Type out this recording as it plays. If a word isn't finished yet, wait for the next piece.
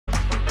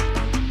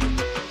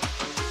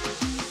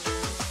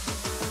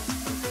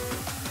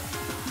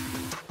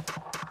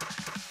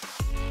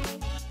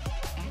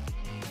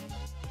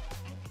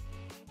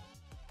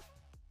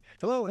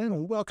Hello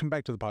and welcome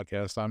back to the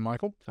podcast. I'm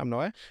Michael. I'm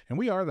Noah. And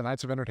we are the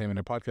Knights of Entertainment,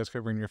 a podcast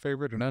covering your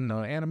favorite and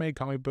unknown anime,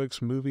 comic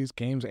books, movies,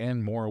 games,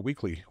 and more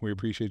weekly. We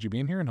appreciate you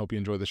being here and hope you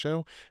enjoy the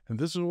show. And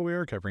this is what we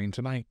are covering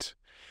tonight.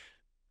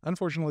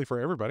 Unfortunately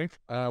for everybody,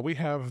 we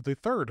have the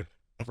third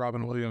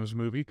Robin Williams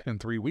movie in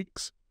 3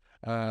 weeks.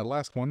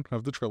 Last one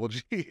of the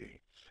trilogy.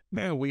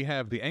 Now we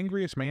have The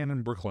Angriest Man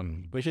in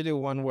Brooklyn. We should do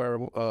one where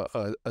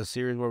a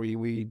series where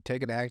we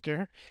take an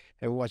actor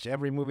and watch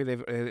every movie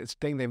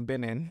thing they've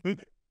been in.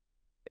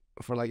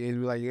 For like, it'd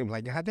be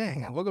like, God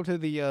dang! Welcome to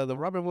the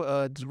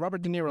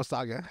Robert De Niro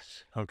saga.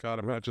 Oh God,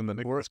 imagine the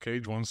Nicolas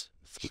Cage ones.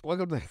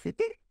 Welcome to.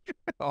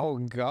 Oh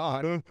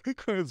God,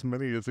 as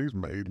many as he's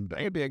made.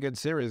 It'd be a good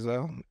series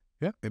though.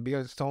 Yeah, it'd be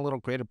its own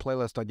little creative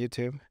playlist on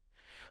YouTube.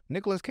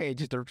 Nicolas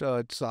Cage,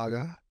 the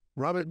saga.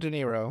 Robert De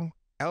Niro,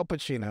 Al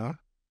Pacino,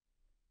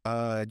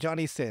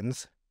 Johnny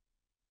Sins,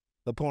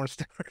 the porn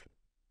star.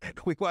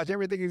 We watch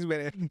everything he's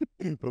been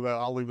in. Well,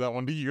 I'll leave that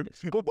one to you.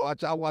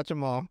 I'll watch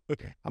them all.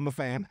 I'm a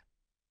fan.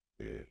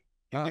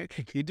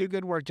 You do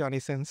good work, Johnny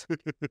Sins.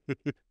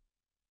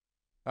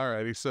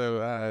 Alrighty,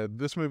 so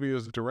this movie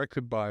is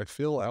directed by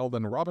Phil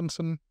Alden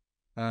Robinson,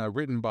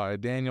 written by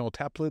Daniel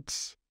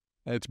Taplitz.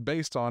 It's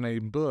based on a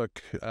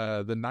book,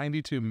 The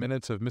 92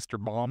 Minutes of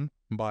Mr. Baum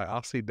by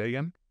Ossie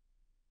Dayan.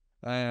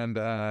 And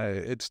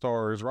it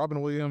stars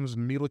Robin Williams,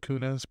 Mila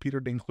Kunis, Peter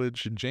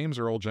Dinklage, James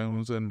Earl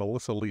Jones, and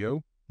Melissa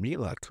Leo.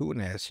 Mila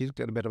Kunis, she's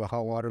got a bit of a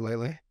hot water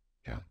lately.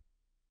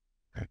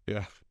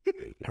 Yeah.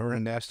 Her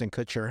and Ashton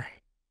Kutcher.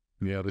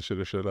 Yeah, they should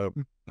have shut up.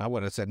 I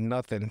would have said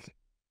nothing.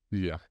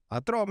 Yeah.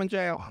 I'd throw him in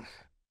jail.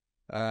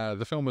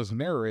 The film is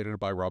narrated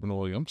by Robin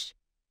Williams.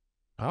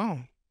 Oh.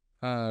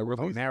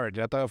 Narrated.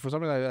 I thought for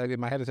some reason in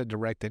my head it said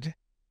directed.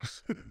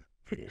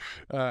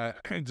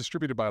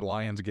 Distributed by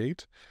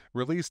Lionsgate.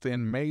 Released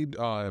in May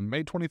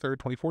 23rd,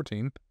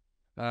 2014,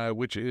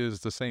 which is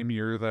the same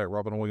year that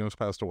Robin Williams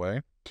passed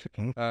away.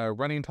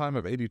 Running time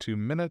of 82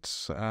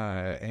 minutes,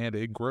 and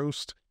it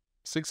grossed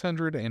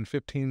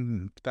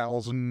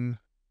 $615,000.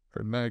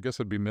 I guess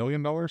it'd be $1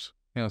 million.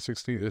 Yeah,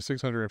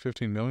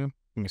 615 million.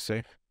 Let me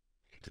see.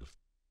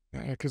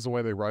 Yeah, because the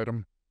way they write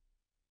them,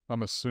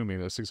 I'm assuming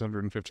it's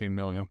 615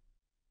 million.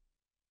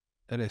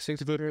 That is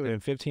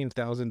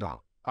 $615,000.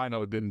 I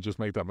know it didn't just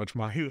make that much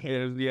money.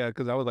 Yeah,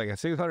 because I was like,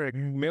 $600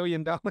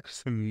 million.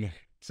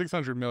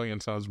 600 million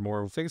sounds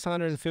more.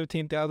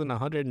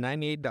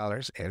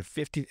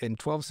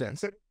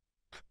 $615,198.12.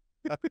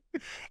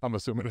 I'm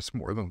assuming it's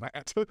more than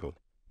that.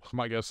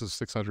 My guess is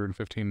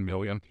 615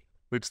 million.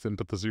 They just didn't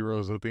put the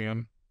zeros at the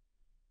end.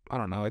 I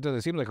don't know. It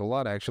doesn't seem like a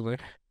lot, actually.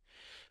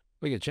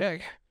 We can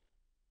check.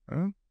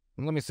 Huh?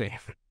 Let me see.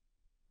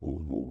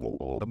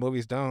 The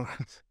movies don't.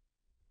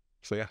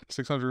 So yeah,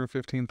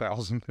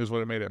 615,000 is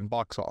what it made it in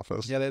box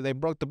office. Yeah, they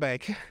broke the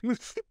bank.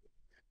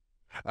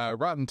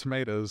 Rotten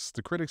Tomatoes,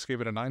 the critics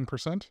gave it a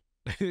 9%.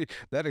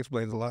 That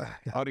explains a lot.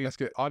 Audience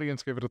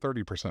gave it a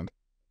 30%.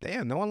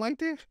 Damn, no one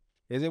liked it?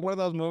 Is it one of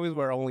those movies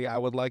where only I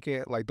would like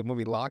it, like the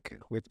movie Lock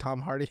with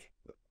Tom Hardy?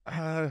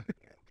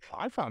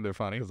 I found it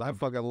funny. Because I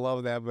fucking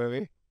love that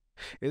movie.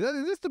 Is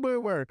this the movie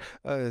where,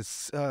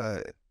 what's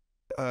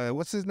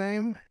his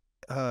name?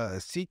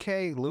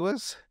 C.K.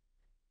 Lewis?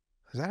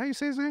 Is that how you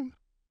say his name?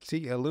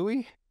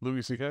 Louis?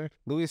 Louis C.K.?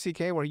 Louis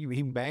C.K., where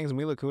he bangs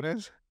Mila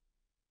Kunis?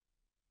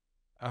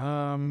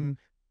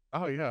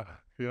 Oh, yeah.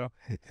 Yeah.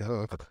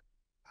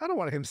 I don't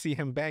want him to see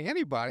him bang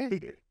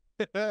anybody.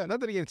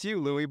 Nothing against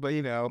you, Louis, but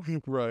you know.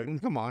 Right.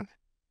 Come on.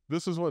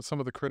 This is what some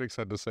of the critics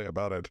had to say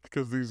about it,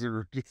 because these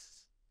are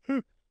just...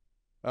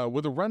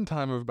 with a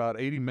runtime of about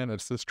 80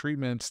 minutes, this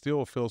treatment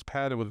still feels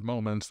padded with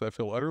moments that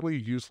feel utterly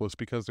useless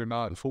because they're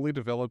not fully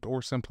developed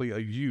or simply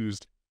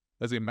used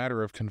as a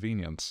matter of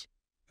convenience.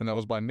 And that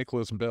was by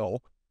Nicholas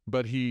Bell.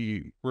 But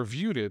he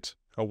reviewed it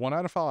a 1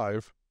 out of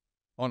 5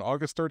 on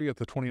August 30th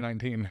of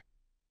 2019.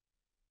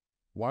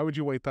 Why would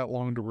you wait that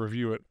long to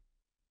review it?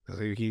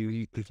 As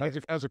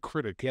a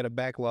critic. He had a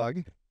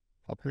backlog.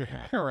 That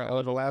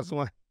was the last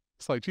one.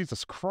 It's like,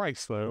 Jesus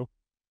Christ, though.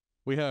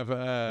 We have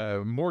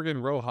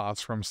Morgan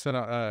Rojas from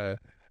Cinemacy.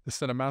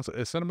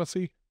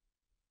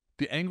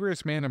 The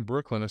Angriest Man in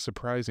Brooklyn is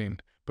surprising,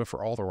 but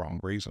for all the wrong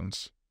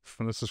reasons.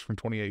 And this is from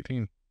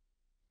 2018.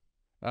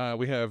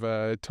 We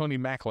have Tony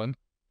Macklin.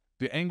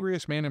 The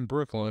Angriest Man in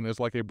Brooklyn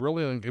is like a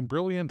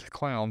brilliant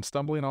clown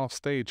stumbling off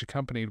stage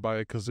accompanied by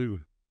a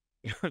kazoo.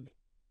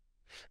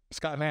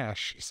 Scott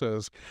Nash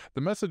says,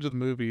 the message of the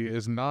movie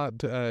is not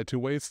to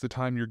waste the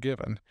time you're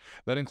given.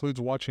 That includes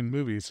watching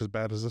movies as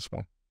bad as this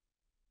one.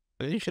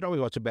 You should always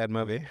watch a bad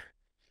movie.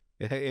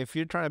 If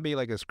you're trying to be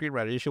like a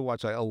screenwriter, you should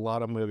watch like a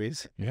lot of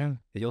movies. Yeah.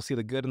 You'll see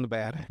the good and the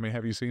bad. I mean,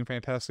 have you seen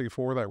Fantastic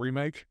Four, that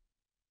remake?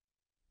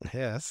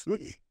 Yes.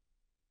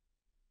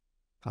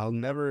 I'll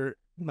never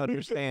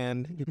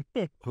understand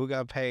who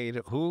got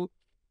paid.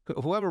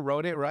 Whoever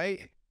wrote it,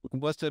 right?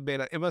 It must have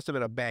been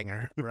a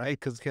banger, right?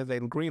 Because they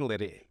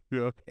greenlit it.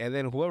 Yeah. And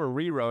then whoever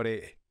rewrote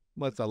it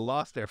must have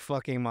lost their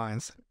fucking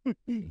minds.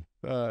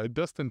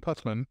 Dustin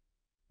Putman.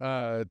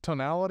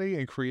 Tonality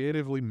and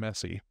creatively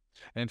messy.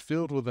 and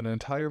filled with an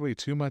entirely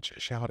too much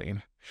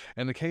shouting.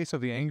 In the case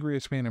of The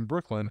Angriest Man in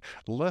Brooklyn,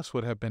 less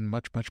would have been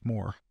much, much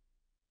more.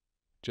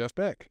 Jeff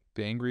Beck,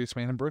 The Angriest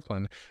Man in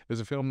Brooklyn,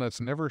 is a film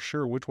that's never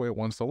sure which way it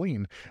wants to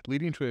lean,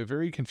 leading to a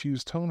very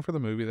confused tone for the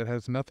movie that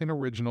has nothing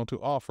original to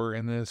offer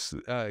in this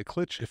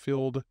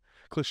cliche-filled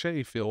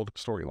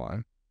storyline.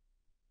 I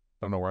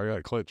don't know where I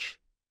got cliche.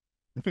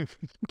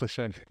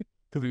 Cliche.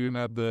 Because we didn't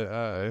have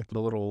the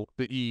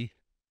E,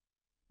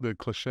 the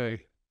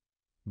cliche.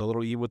 The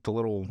little E with the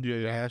little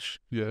dash.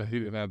 Yeah, he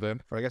didn't have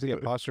that. Or I guess he got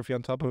apostrophe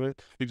on top of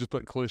it. He just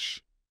put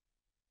cliché.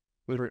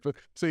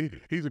 See,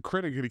 he's a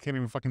critic and he can't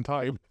even fucking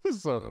type.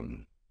 So,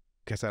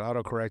 guess that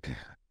autocorrect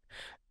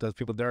does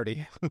people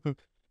dirty.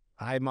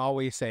 I'm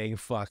always saying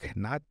fuck,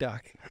 not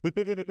duck.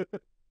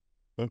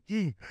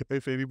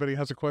 If anybody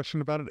has a question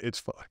about it, it's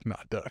fuck,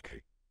 not duck.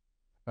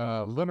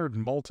 Leonard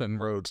Moulton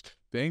wrote,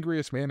 The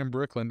Angriest Man in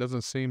Brooklyn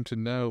doesn't seem to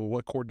know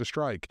what chord to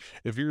strike.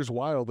 It veers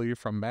wildly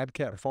from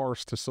madcap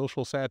farce to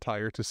social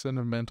satire to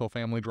sentimental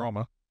family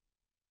drama.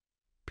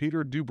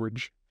 Peter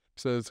Dubridge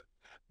says,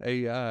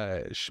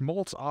 a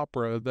schmaltz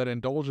opera that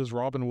indulges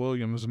Robin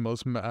Williams'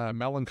 most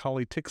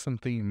melancholy tics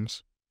and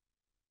themes.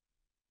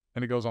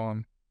 And it goes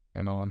on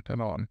and on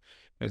and on.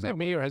 Is that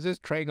me, or has this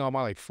train gone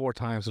by like 4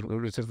 times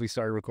since we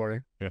started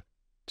recording? Yeah.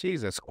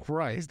 Jesus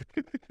Christ.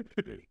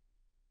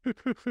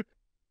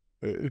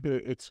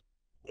 It's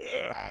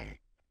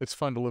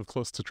fun to live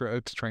close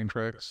to train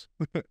tracks.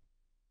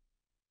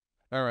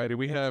 Alrighty,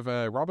 we have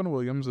Robin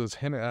Williams as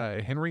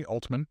Henry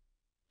Altman.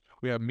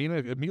 We have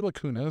Mila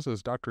Kunis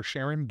as Dr.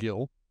 Sharon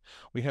Gill.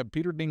 We have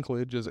Peter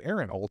Dinklage as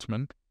Aaron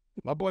Altman.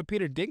 My boy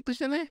Peter Dinklage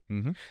in there?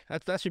 Mm-hmm.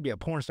 That should be a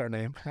porn star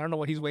name. I don't know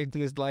what he's waiting to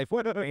his life.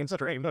 What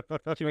mainstream?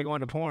 Should be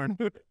going to porn.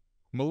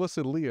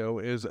 Melissa Leo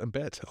is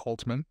Bet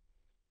Altman.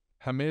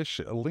 Hamish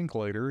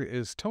Linklater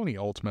is Tony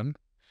Altman.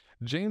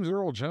 James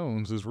Earl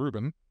Jones is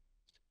Reuben.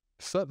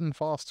 Sutton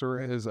Foster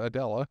is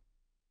Adela.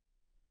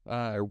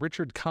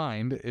 Richard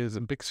Kind is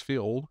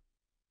Bixfield.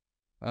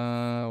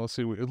 Let's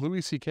see.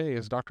 Louis C.K.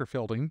 is Dr.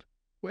 Felding.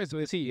 Wait, so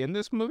is he in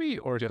this movie,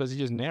 or does he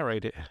just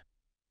narrate it?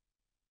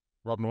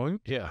 Robin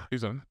Williams? Yeah.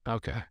 He's in it.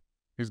 Okay.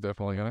 He's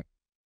definitely in it.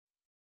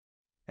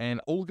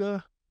 And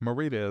Olga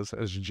Moretz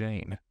as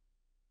Jane.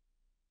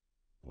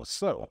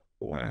 So,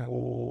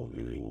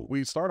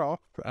 we start off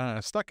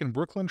stuck in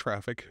Brooklyn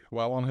traffic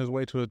while on his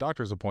way to a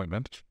doctor's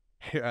appointment.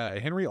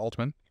 Henry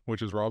Altman,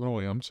 which is Robin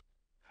Williams,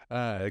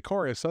 a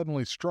car is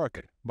suddenly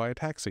struck by a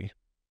taxi.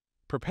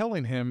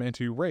 Propelling him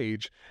into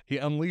rage, he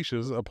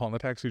unleashes upon the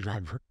taxi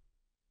driver.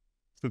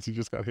 Since he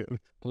just got hit.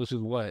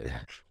 Unleashes what?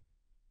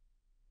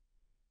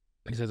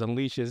 He says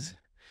unleashes.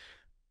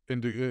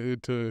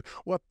 Into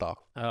what the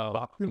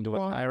fuck? Into a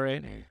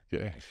tirade?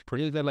 Yeah.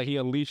 Pretty that like he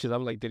unleashes.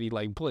 I'm like, did he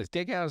like pull his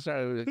dick out and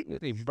start,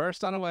 did he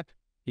burst on him? What?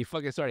 He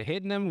fucking started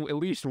hitting him?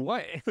 Unleashed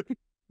what?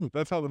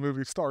 That's how the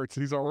movie starts.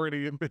 He's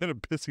already in a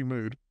pissy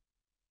mood.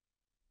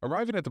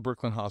 Arriving at the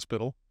Brooklyn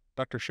hospital,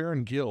 Dr.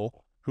 Sharon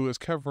Gill, who is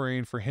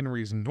covering for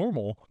Henry's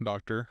normal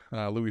doctor,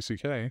 Louis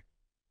C.K.,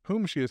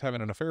 whom she is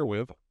having an affair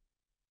with.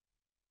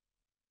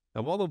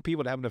 Of all the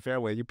people to have an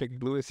affair with, you pick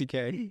Louis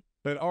C.K.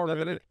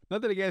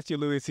 Nothing against you,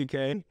 Louis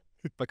C.K.,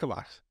 but come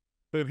on.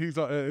 And he's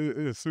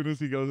as soon as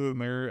he goes in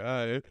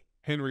there,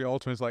 Henry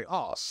Altman's like,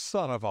 "Oh,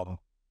 son of a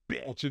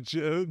bitch!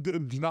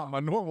 It's not my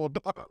normal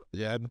doctor."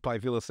 Yeah, I'd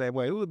probably feel the same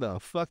way. Who the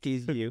fuck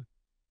is you?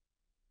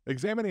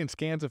 Examining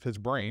scans of his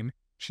brain,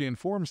 she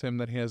informs him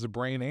that he has a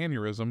brain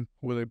aneurysm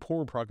with a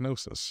poor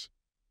prognosis.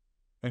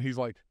 And he's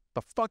like,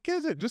 "The fuck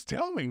is it? Just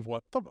tell me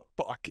what the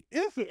fuck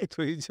is it?"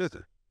 So he's just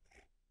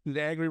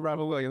the angry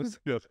Robin Williams.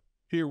 Yes.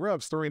 He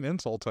erupts, throwing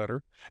insults at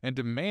her and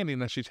demanding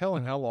that she tell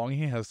him how long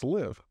he has to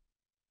live.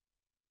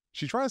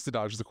 She tries to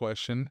dodge the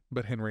question,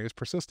 but Henry is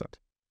persistent.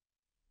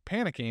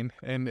 Panicking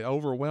and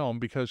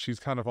overwhelmed because she's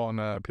kind of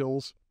on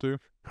pills, too.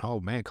 Oh,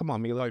 man, come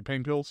on, Mila. Like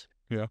pain pills?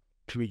 Yeah.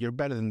 You're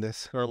better than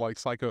this. Or like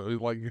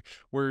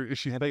where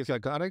she...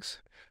 Antipsychotics?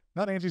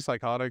 Not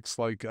antipsychotics,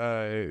 like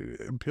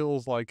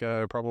pills like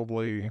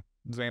probably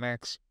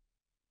Xanax.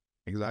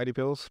 Anxiety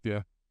pills?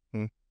 Yeah.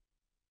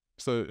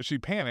 So she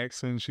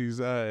panics and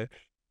she's...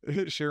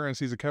 Sharon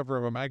sees a cover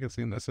of a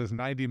magazine that says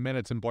 90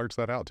 minutes and blurts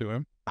that out to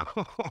him.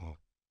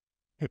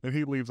 And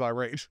he leaves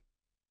irate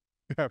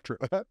after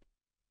that.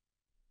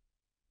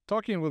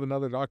 Talking with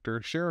another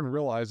doctor, Sharon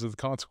realizes the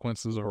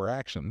consequences of her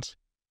actions.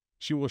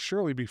 She will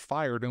surely be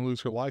fired and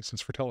lose her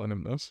license for telling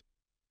him this.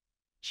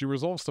 She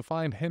resolves to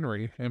find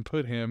Henry and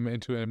put him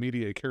into an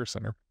immediate care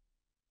center.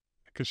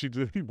 Because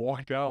he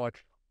walked out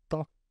like,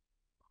 the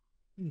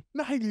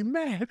 90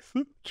 minutes?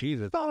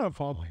 Jesus. Son of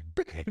a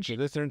bitch. Did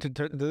this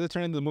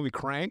turn into the movie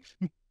Crank?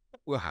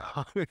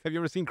 Wow. Have you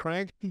ever seen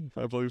Crank?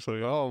 I believe so,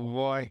 yeah. Oh,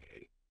 boy.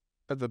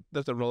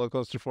 That's a roller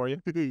coaster for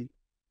you.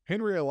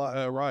 Henry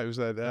arrives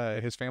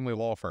at his family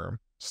law firm,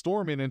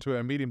 storming into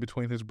a meeting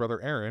between his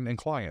brother Aaron and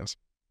clients.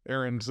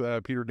 Aaron's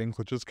Peter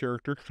Dinklage's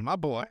character. My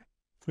boy.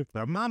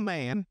 My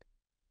man.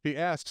 He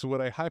asks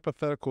what a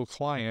hypothetical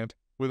client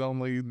with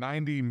only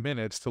 90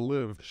 minutes to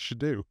live should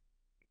do.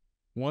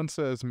 One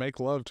says make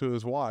love to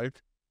his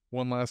wife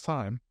one last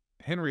time.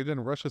 Henry then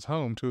rushes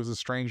home to his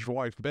estranged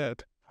wife,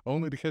 Bet,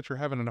 only to catch her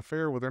having an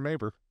affair with her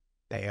neighbor.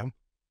 Damn.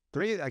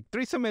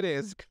 Threesome it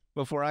is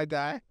before I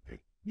die.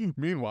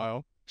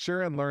 Meanwhile,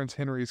 Sharon learns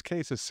Henry's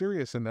case is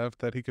serious enough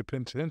that he could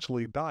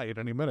potentially die at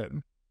any minute.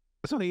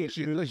 So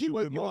she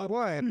was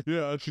one.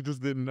 Yeah, she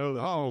just didn't know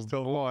that. Oh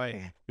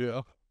boy.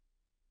 Yeah.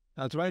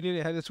 That's right. He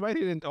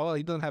didn't. Oh,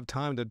 he doesn't have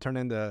time to turn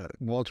into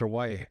Walter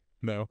White.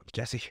 No.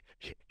 Jesse,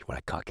 you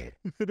want to cook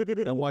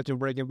it? I'm watching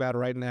Breaking Bad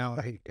right now.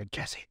 Hey,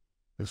 Jesse,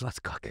 let's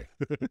cook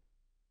it.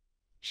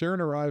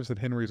 Sharon arrives at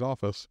Henry's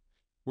office,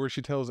 where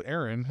she tells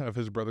Aaron of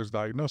his brother's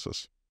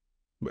diagnosis.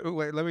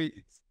 Wait, let me.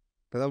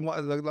 I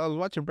was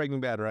watching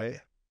Breaking Bad, right?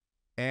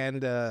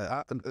 And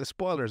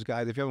spoilers,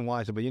 guys, if you haven't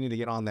watched it, but you need to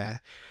get on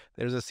that.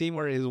 There's a scene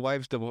where his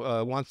wife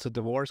wants to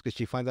divorce because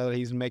she finds out that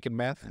he's making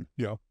meth.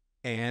 Yeah.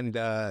 And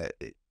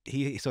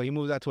he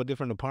moves out to a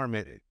different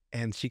apartment,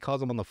 and she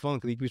calls him on the phone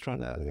because he keeps trying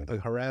to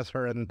harass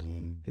her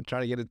and try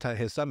to get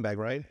his son back,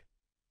 right?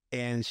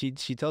 And she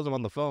tells him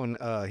on the phone,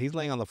 he's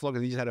laying on the floor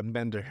because he just had a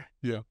bender.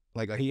 Yeah.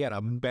 Like he had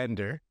a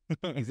bender.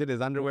 He's in his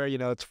underwear,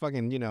 it's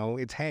fucking,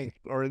 it's Hank,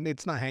 or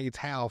it's not Hank, it's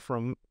Hal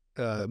from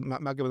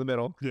Malcolm in the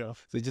Middle. Yeah.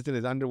 So he's just in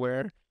his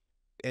underwear.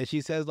 And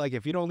she says, like,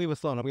 if you don't leave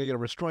us alone, I'm going to get a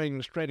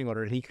restraining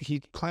order. And he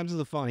climbs to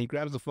the phone. He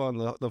grabs the phone.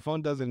 The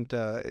phone doesn't,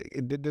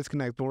 it did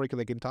disconnect before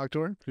they can talk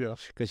to her. Yeah.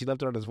 Because she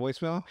left it on his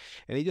voicemail.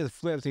 And he just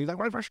flips. And he's like,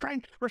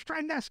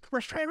 restrain this.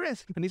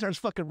 And he starts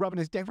fucking rubbing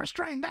his dick,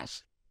 restrain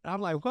this. And I'm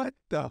like, what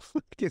the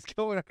fuck is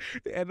going on?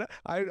 And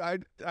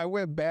I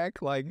went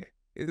back, like,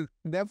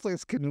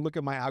 Netflix can look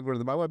at my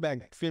algorithm. I went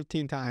back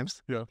 15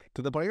 times. Yeah.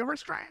 To the point,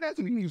 restrain this.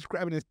 And he was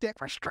grabbing his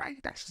dick, restrain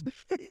this.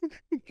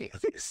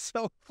 He's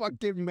so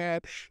fucking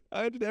mad.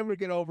 I'd never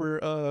get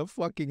over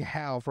fucking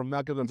Hal from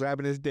Malcolm and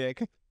grabbing his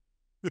dick.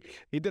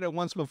 He did it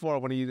once before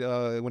when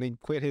he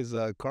quit his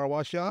car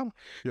wash job.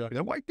 Yeah. He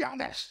said, wipe down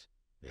this.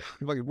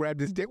 He fucking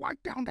grabbed his dick,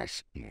 wipe down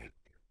this.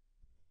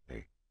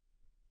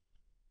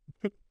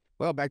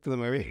 Well, back to the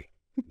movie.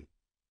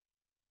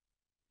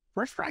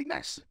 Restrain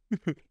this.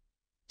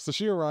 So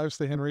she arrives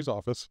to Henry's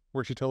office,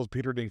 where she tells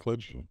Peter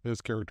Dinklage,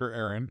 his character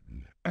Aaron,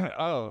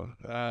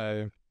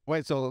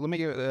 Wait, so let me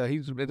get,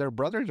 they're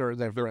brothers or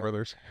they're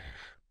brothers.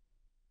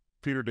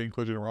 Peter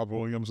Dinklage and Robin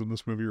Williams in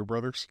this movie are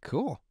brothers.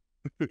 Cool.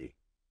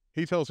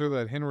 He tells her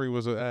that Henry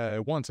was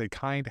once a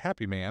kind,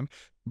 happy man,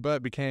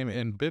 but became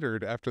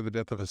embittered after the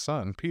death of his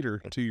son, Peter,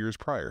 2 years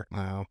prior.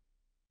 Wow.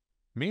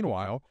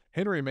 Meanwhile,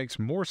 Henry makes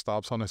more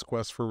stops on his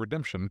quest for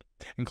redemption,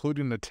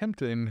 including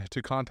attempting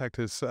to contact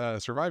his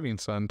surviving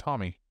son,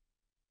 Tommy.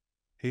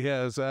 He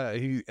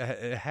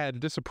had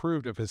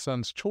disapproved of his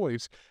son's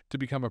choice to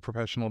become a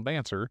professional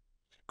dancer,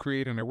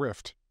 creating a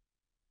rift,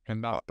 and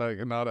not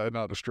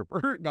a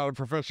stripper, not a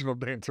professional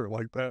dancer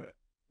like that.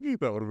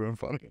 That would have been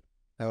funny.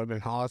 That would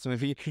have been awesome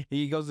if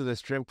he goes to the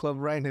strip club,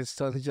 right, and his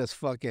son's just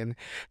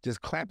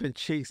clapping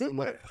cheeks on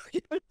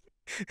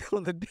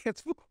the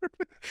dance floor.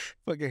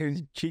 Fucking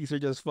his cheeks are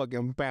just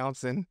fucking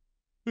bouncing.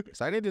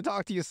 So I need to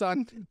talk to you,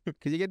 son.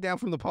 Could you get down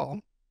from the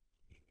pole?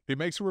 He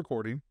makes a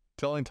recording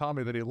telling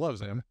Tommy that he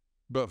loves him,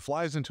 but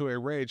flies into a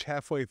rage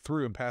halfway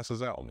through and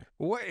passes out.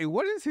 Wait,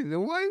 what is he?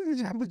 Why does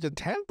he have such a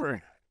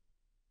temper?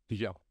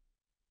 Yeah.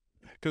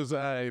 Because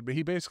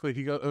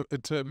he goes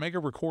to make a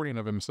recording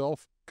of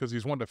himself, because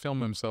he's wanted to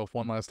film himself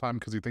one last time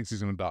because he thinks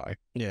he's going to die.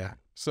 Yeah.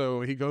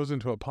 So he goes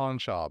into a pawn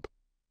shop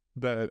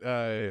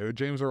that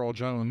James Earl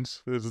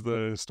Jones is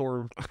the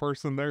store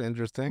person there.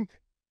 Interesting.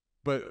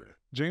 But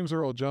James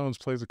Earl Jones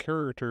plays a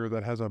character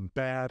that has a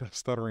bad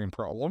stuttering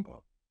problem.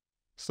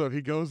 So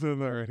he goes in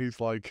there and he's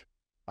like,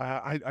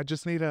 I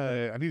just need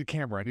I need a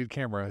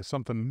camera,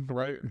 something,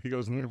 right? He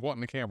goes,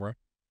 wanting a camera.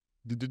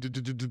 Do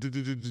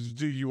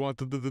you want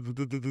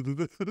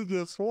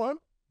this one?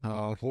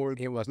 Oh,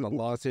 he must have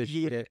lost his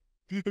shit.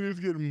 He was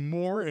getting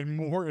more and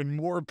more and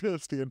more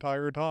pissed the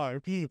entire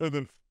time. And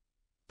then,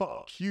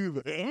 fuck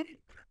you, man.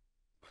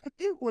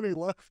 When he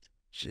left.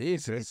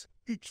 Jesus.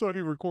 So he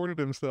recorded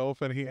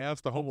himself and he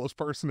asked the homeless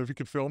person if he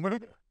could film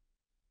it.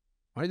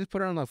 Why just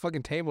put it on the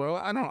fucking table?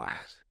 I don't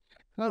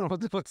know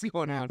what the fuck's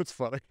going on. It's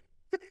funny.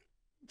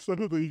 So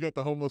you got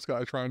the homeless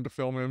guy trying to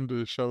film him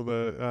to show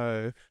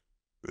that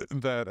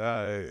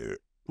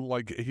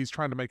like he's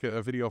trying to make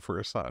a video for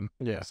his son.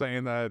 Yeah.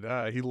 Saying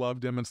that he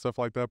loved him and stuff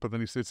like that, but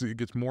then he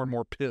gets more and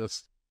more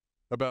pissed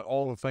about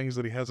all the things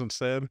that he hasn't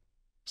said.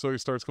 So he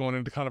starts going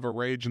into kind of a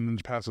rage and then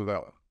passes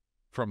out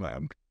from that.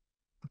 And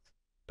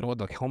what,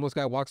 the homeless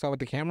guy walks out with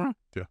the camera?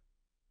 Yeah.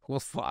 Well,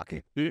 fuck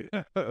it.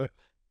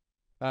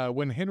 Yeah.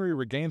 When Henry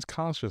regains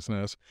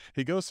consciousness,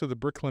 he goes to the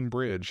Brooklyn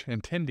Bridge,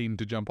 intending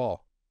to jump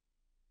off.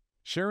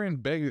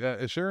 Sharon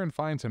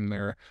finds him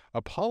there,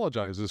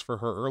 apologizes for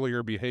her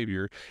earlier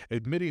behavior,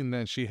 admitting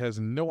that she has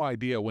no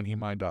idea when he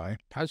might die.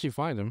 How did she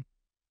find him?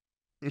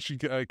 She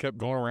kept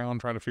going around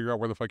trying to figure out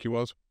where the fuck he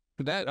was.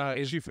 That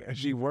is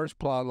the worst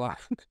plot line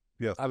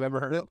yes. I've ever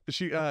heard of.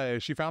 She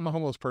found the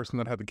homeless person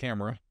that had the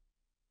camera,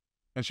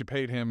 and she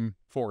paid him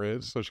for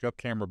it, so she got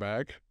the camera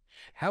back.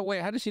 How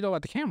did she know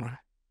about the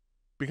camera?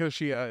 Because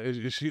she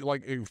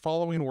like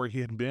following where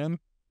he had been.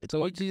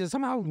 So she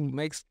somehow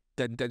makes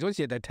was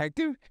she a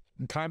detective?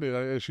 Kind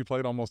of, she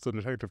played almost a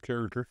detective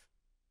character.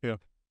 Yeah.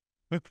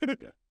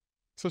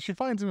 So she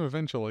finds him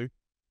eventually,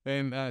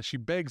 and she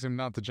begs him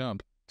not to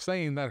jump,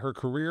 saying that her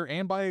career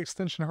and by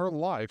extension her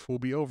life will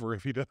be over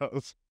if he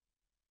does.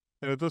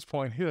 And at this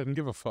point, he doesn't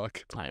give a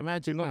fuck. I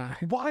imagine.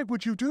 Why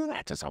would you do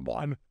that to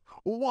someone?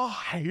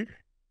 Why?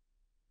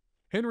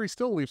 Henry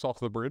still leaps off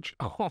the bridge.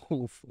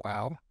 Oh,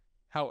 wow.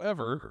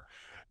 However,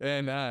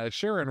 and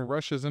Sharon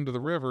rushes into the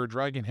river,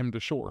 dragging him to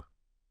shore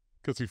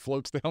because he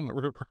floats down the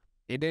river.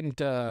 It didn't,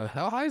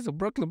 how high is the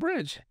Brooklyn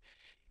Bridge?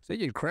 So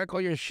you'd crack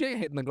all your shit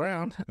hitting the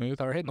ground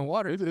or hitting the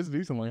water. It is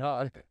decently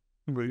high,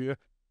 but yeah.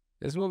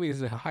 This movie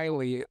is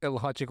highly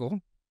illogical.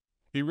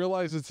 He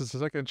realizes it's a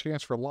second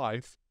chance for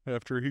life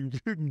after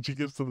she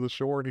gets to the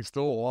shore and he's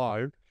still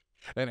alive,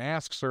 and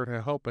asks her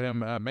to help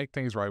him make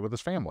things right with his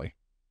family.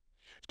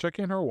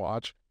 Checking her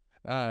watch,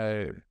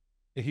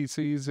 he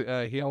sees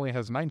he only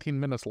has 19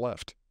 minutes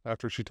left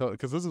after she tells,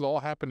 because this is all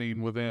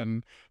happening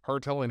within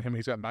her telling him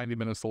he's got 90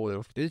 minutes to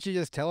live. Didn't she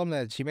just tell him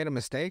that she made a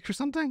mistake or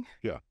something?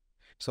 Yeah.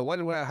 So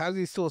how does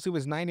he still assume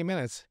it's 90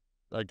 minutes?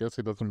 I guess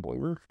he doesn't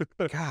believe her.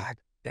 God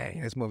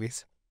dang, this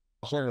movie's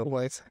Sharon,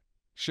 place.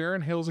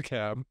 Sharon hails a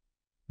cab,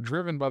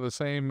 driven by the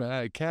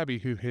same cabbie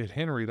who hit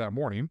Henry that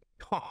morning.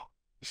 Oh.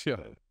 Yeah.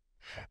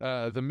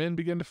 The men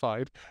begin to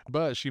fight,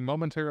 but she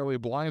momentarily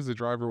blinds the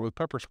driver with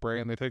pepper spray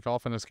and they take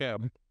off in his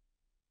cab.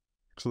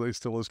 So they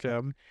steal his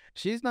cab.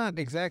 She's not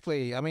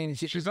exactly, I mean...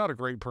 She's not a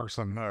great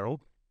person, no.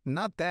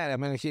 Not that. I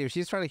mean, if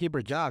she's trying to keep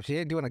her job, she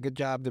ain't doing a good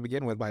job to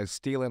begin with by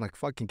stealing a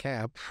fucking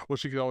cab. Well,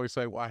 she could always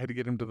say, well, I had to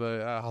get him to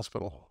the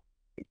hospital.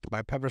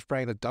 By pepper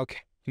spraying the duck.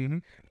 Mm-hmm.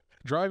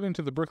 Driving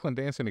to the Brooklyn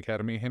Dancing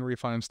Academy, Henry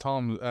finds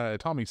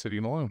Tommy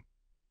sitting alone.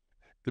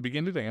 They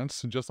begin to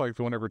dance, just like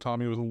whenever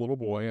Tommy was a little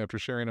boy. After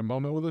sharing a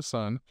moment with his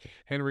son,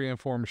 Henry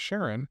informs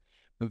Sharon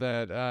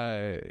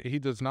that he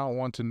does not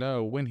want to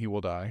know when he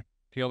will die.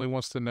 He only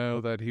wants to know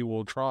that he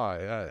will try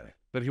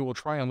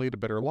and lead a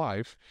better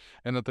life,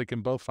 and that they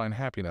can both find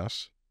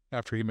happiness.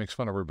 After he makes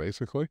fun of her,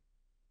 basically,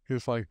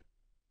 he's like,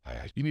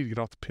 "You need to get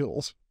off the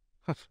pills,"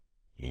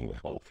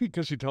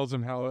 because she tells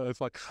him how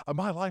it's like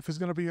my life is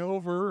gonna be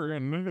over,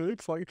 and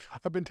it's like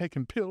I've been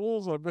taking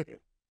pills.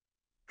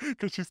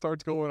 Because she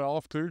starts going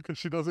off too, because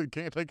she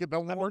can't take it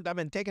no more. I've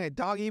been taking a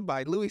doggy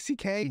by Louis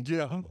C.K.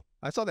 Yeah,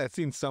 I saw that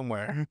scene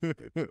somewhere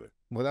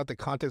without the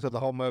context of the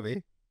whole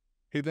movie.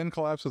 He then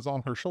collapses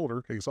on her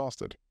shoulder,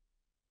 exhausted.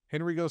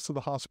 Henry goes to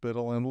the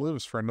hospital and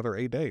lives for another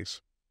 8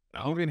 days,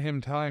 giving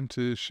him time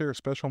to share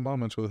special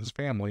moments with his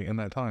family in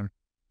that time.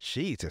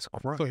 Jesus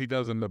Christ. So he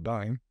does end up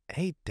dying.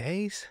 8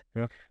 days?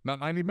 Yeah,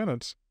 not 90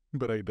 minutes,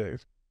 but 8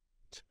 days.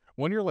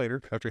 1 year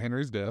later, after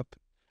Henry's death,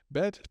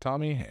 Bette,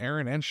 Tommy,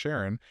 Aaron, and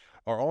Sharon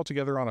are all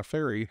together on a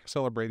ferry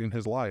celebrating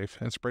his life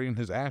and spreading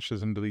his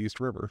ashes into the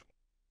East River.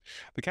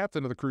 The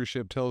captain of the cruise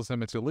ship tells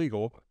them it's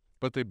illegal,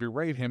 but they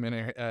berate him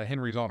in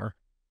Henry's honor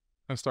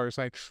and start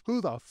saying,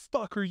 "Who the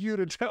fuck are you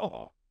to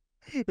tell?"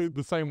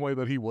 The same way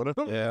that he would have.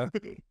 Yeah.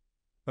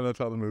 And that's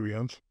how the movie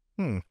ends.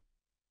 I'll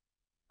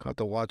have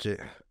to watch it.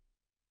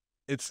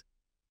 It's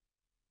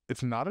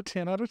not a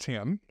 10 out of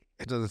 10.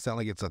 It doesn't sound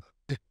like it's a...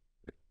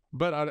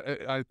 But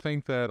I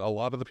think that a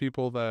lot of the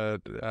people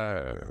that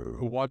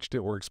who watched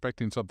it were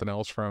expecting something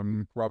else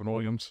from Robin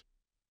Williams.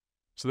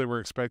 So they were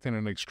expecting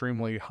an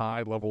extremely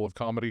high level of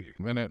comedy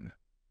in it.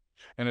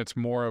 And it's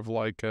more of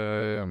like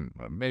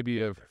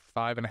maybe a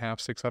 5.5,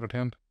 6 out of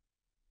 10.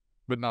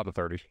 But not a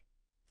 30.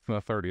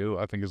 A 30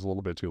 I think is a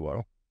little bit too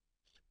low.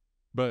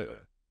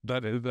 But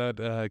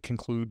that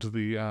concludes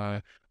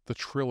the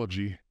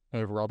trilogy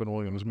of Robin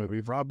Williams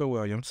movies. Robin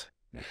Williams.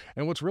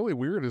 And what's really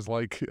weird is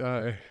like...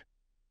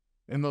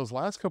 in those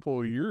last couple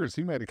of years,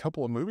 he made a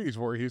couple of movies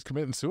where he's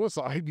committing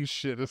suicide and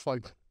shit. It's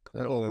like...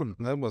 That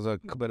was a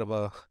bit of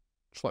a...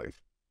 It's like,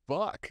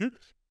 fuck.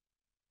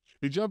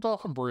 He jumped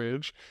off a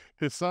bridge.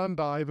 His son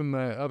died in the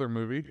other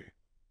movie.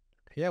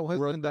 Yeah,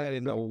 wasn't that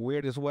in the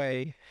weirdest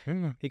way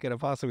he could have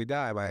possibly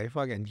died by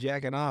fucking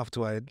jacking off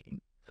to a...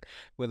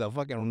 with a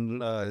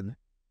fucking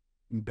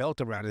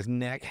belt around his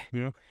neck.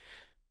 Yeah.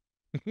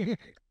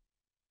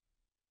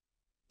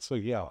 So,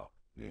 yeah.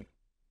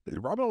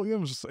 Robin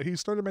Williams, he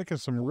started making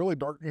some really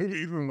dark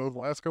movies in those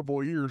last couple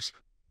of years.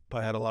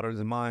 Probably had a lot of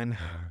his mind.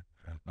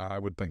 I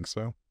would think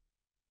so.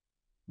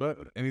 But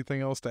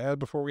anything else to add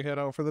before we head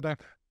out for the day?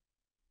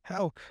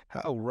 How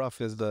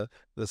rough is the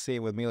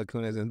scene with Mila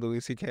Kunis and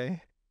Louis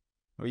C.K.?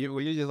 Were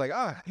you just like,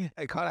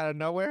 I caught out of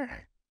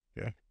nowhere?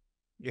 Yeah.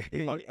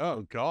 Like,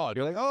 oh, God.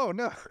 You're like, oh,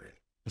 no.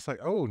 It's like,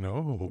 oh,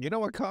 no. You know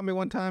what caught me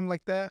one time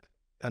like that?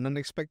 An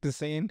unexpected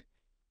scene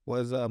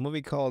was a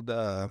movie called...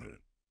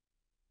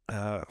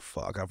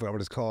 fuck, I forgot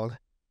what it's called.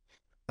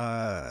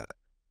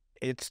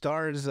 It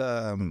stars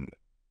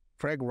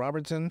Craig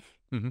Robertson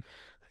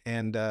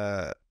and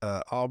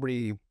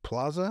Aubrey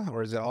Plaza,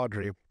 or is it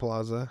Audrey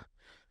Plaza?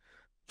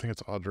 I think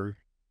it's Audrey.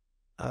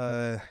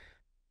 I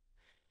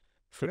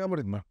forgot what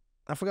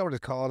it's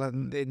called.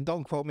 And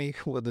don't quote me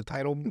with the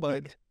title,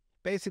 but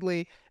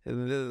basically,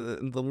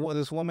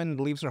 this woman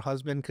leaves her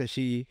husband because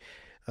she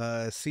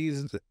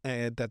sees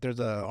that there's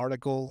an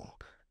article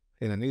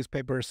in a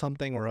newspaper or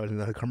something, or in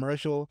a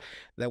commercial,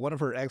 that one of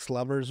her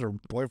ex-lovers or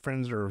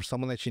boyfriends or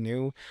someone that she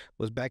knew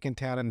was back in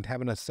town and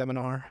having a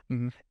seminar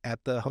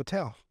at the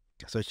hotel.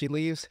 So she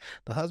leaves.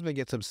 The husband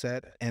gets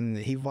upset, and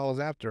he follows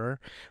after her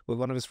with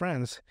one of his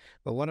friends.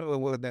 But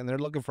then they're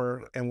looking for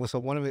her, and so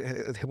one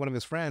of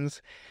his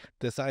friends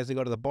decides to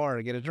go to the bar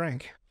to get a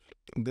drink.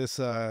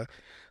 This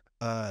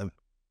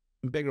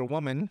bigger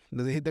woman,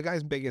 the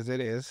guy's big as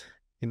it is,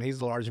 he's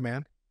a large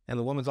man, and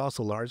the woman's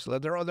also large. So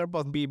they're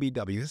both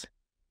BBWs.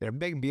 They're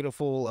big,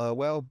 beautiful,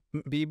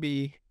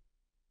 BBP,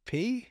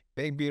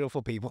 big,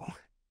 beautiful people.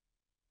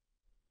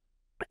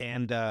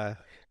 And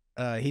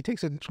he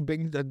takes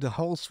the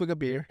whole swig of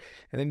beer,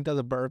 and then he does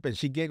a burp, and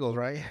she giggles,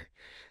 right?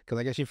 Because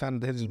I guess she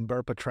found his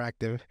burp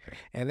attractive.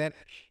 And then,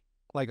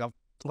 like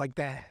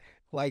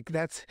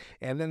that,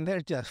 and then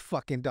they're just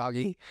fucking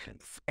doggy.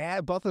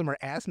 Both of them are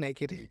ass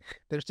naked.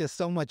 There's just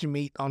so much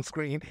meat on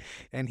screen,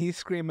 and he's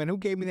screaming, "Who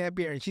gave me that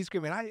beer?" And she's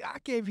screaming, "I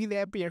gave you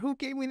that beer. Who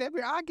gave me that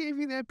beer? I gave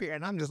you that beer."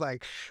 And I'm just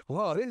like,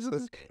 whoa,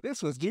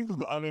 this was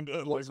I mean,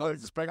 like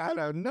unexpected. I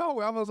don't know.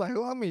 I was like,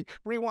 let me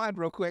rewind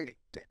real quick.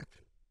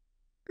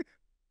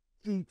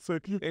 So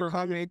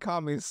it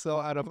caught me so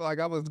out of, like,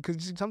 I was,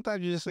 because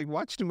sometimes you just like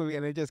watch the movie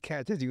and it just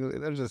catches you.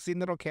 There's a scene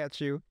that'll catch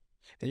you,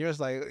 and you're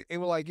just like,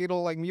 it'll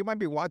like, you might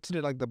be watching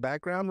it like the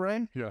background,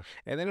 right? Yeah.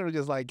 And then it'll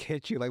just like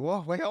hit you like,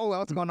 whoa, wait, hold on,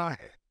 what's going on?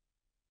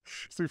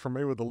 See, for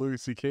me with the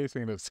Louis C.K.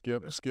 thing, it's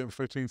skip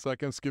 15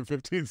 seconds, skip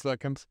 15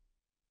 seconds.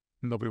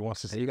 Nobody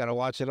wants to see. You gotta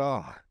watch it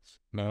all.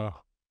 No,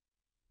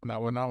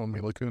 not with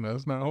Mila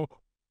Kunis. No,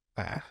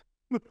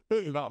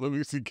 not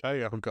Louis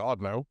C.K. Oh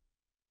God, no.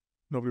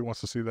 Nobody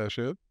wants to see that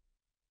shit.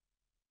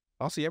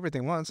 I'll see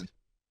everything once.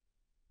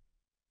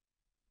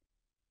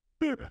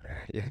 You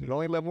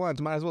only live once.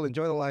 Might as well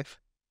enjoy the life.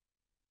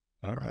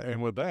 All right.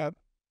 And with that,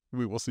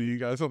 we will see you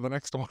guys on the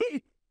next one.